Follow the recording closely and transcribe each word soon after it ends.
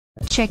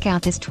Check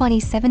out this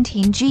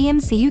 2017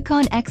 GMC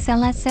Yukon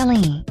XL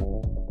SLE.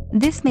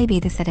 This may be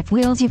the set of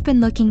wheels you've been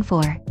looking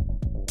for.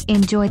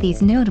 Enjoy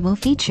these notable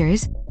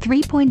features: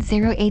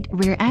 3.08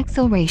 rear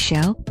axle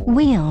ratio,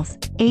 wheels,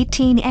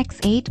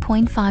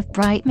 18x8.5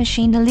 bright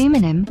machined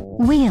aluminum,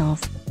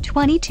 wheels,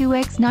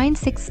 22x9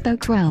 6-spoke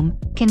chrome,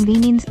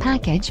 convenience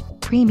package,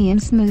 premium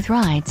smooth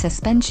ride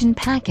suspension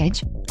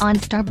package,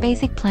 OnStar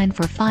basic plan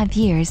for 5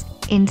 years,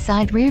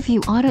 inside rear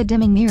view auto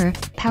dimming mirror,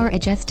 power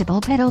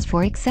adjustable pedals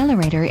for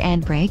accelerator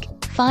and brake,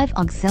 5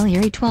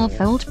 auxiliary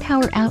 12-volt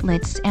power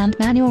outlets and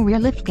manual rear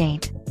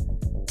liftgate.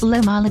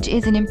 Low mileage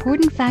is an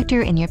important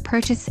factor in your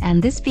purchase,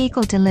 and this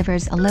vehicle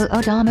delivers a low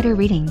odometer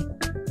reading.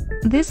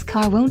 This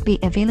car won't be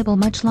available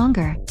much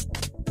longer.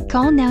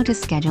 Call now to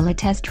schedule a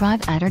test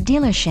drive at our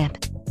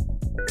dealership.